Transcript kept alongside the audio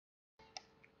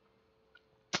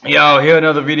Yo, here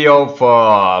another video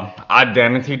for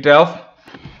identity theft.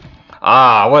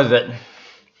 What is it?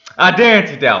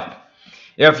 Identity theft.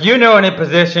 If you're not in a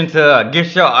position to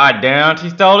get your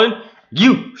identity stolen,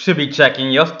 you should be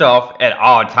checking your stuff at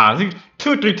all times.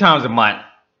 2-3 times a month.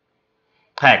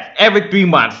 Heck, every 3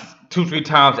 months, 2-3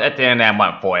 times at the end of that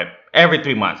month for it. Every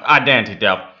 3 months. Identity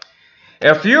theft.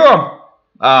 If you're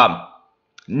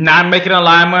not making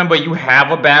alignment, but you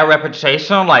have a bad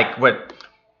reputation, like with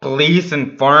police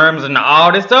and firms and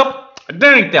all this stuff,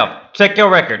 identity theft. Check your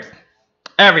records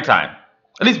every time,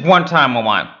 at least 1 time a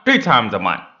month, 3 times a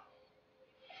month.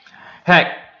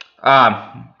 Heck,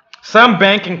 some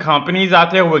banking companies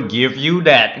out there will give you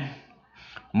that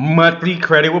monthly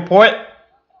credit report.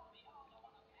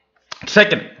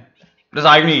 Check it. That's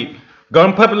all you need. Go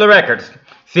to Popular Records.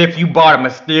 See if you bought a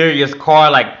mysterious car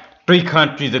like 3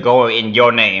 countries ago in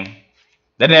your name.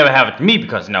 That never happened to me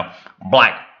because,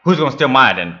 black. Who's gonna steal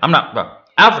my identity? I'm not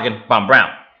African, but I'm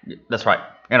brown. That's right.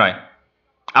 Anyway,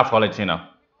 Afro-Latino.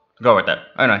 Go with that.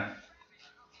 Anyway.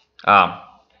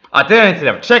 Identity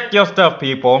theft. Check your stuff,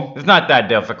 people. It's not that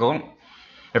difficult.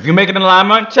 If you're making an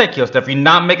alignment, check your stuff. If you're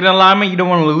not making an alignment, you don't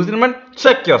want to lose it,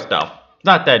 check your stuff. It's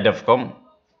not that difficult.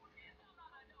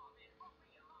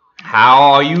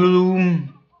 How are you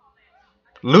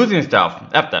losing stuff?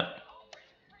 After.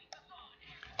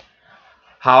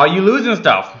 How are you losing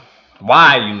stuff?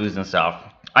 Why are you losing stuff?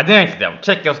 Identity theft.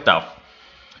 Check your stuff.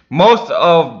 Most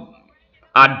of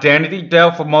identity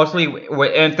theft for mostly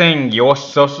within your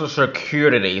social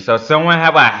security. So if someone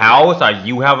have a house, or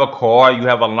you have a car, or you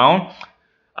have a loan,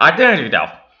 identity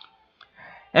theft.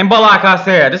 But like I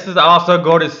said, this is also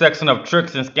go to the section of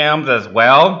tricks and scams as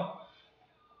well.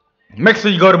 Make sure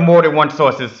you go to more than one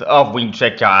sources of when you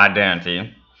check your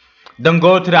identity. Don't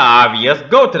go to the obvious.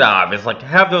 Go to the obvious. Like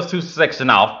have those 2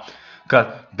 sections off, because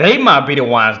they might be the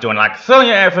ones doing like selling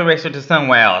your information to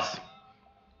somewhere else.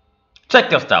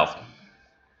 Check your stuff.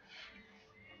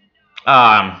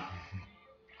 Have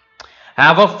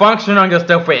a function on your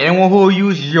stuff for anyone who will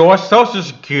use your social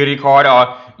security card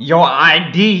or your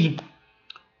ID,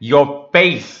 your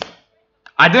face,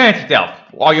 identity theft,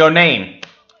 or your name.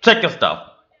 Check your stuff.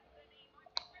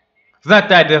 It's not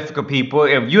that difficult, people.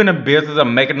 If you're in the business of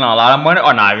making a lot of money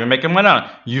or not even making money,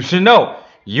 you should know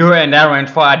you're in that range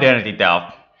for identity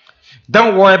theft.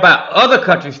 Don't worry about other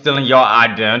countries stealing your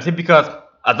identity, because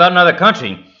as another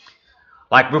country,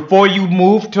 like before you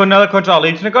move to another country or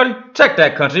leave to another country, check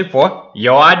that country for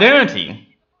your identity.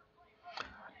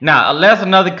 Now, unless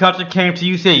another country came to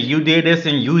you, say you did this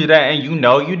and you did that and you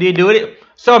know you did do it,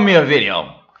 show me a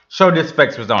video. Show this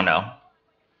specs was on there.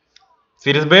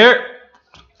 See this beard?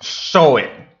 Show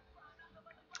it.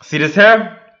 See this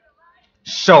hair?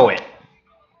 Show it.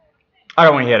 I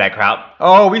don't want to hear that crap.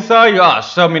 Oh, we saw you. Oh,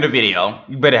 show me the video.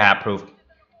 You better have proof.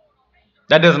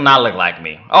 That does not look like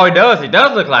me. Oh, it does. It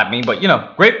does look like me, but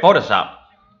great Photoshop.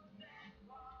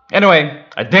 Anyway,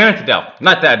 identity theft.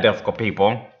 Not that difficult,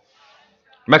 people.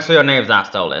 Make sure your name's not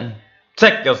stolen.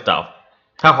 Check your stuff.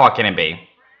 How hard can it be?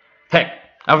 Heck,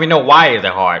 I don't even know why is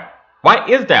it hard. Why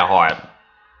is that hard?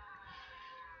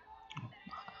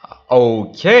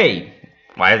 Okay.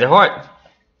 Why is it hard?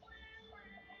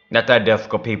 Not that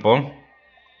difficult, people.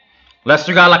 Unless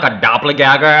you got like a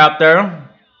doppelganger out there.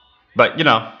 But,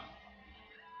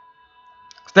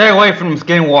 stay away from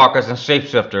skinwalkers and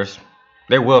shapeshifters.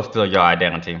 They will steal your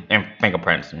identity and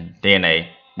fingerprints and DNA.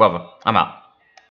 Whatever. I'm out.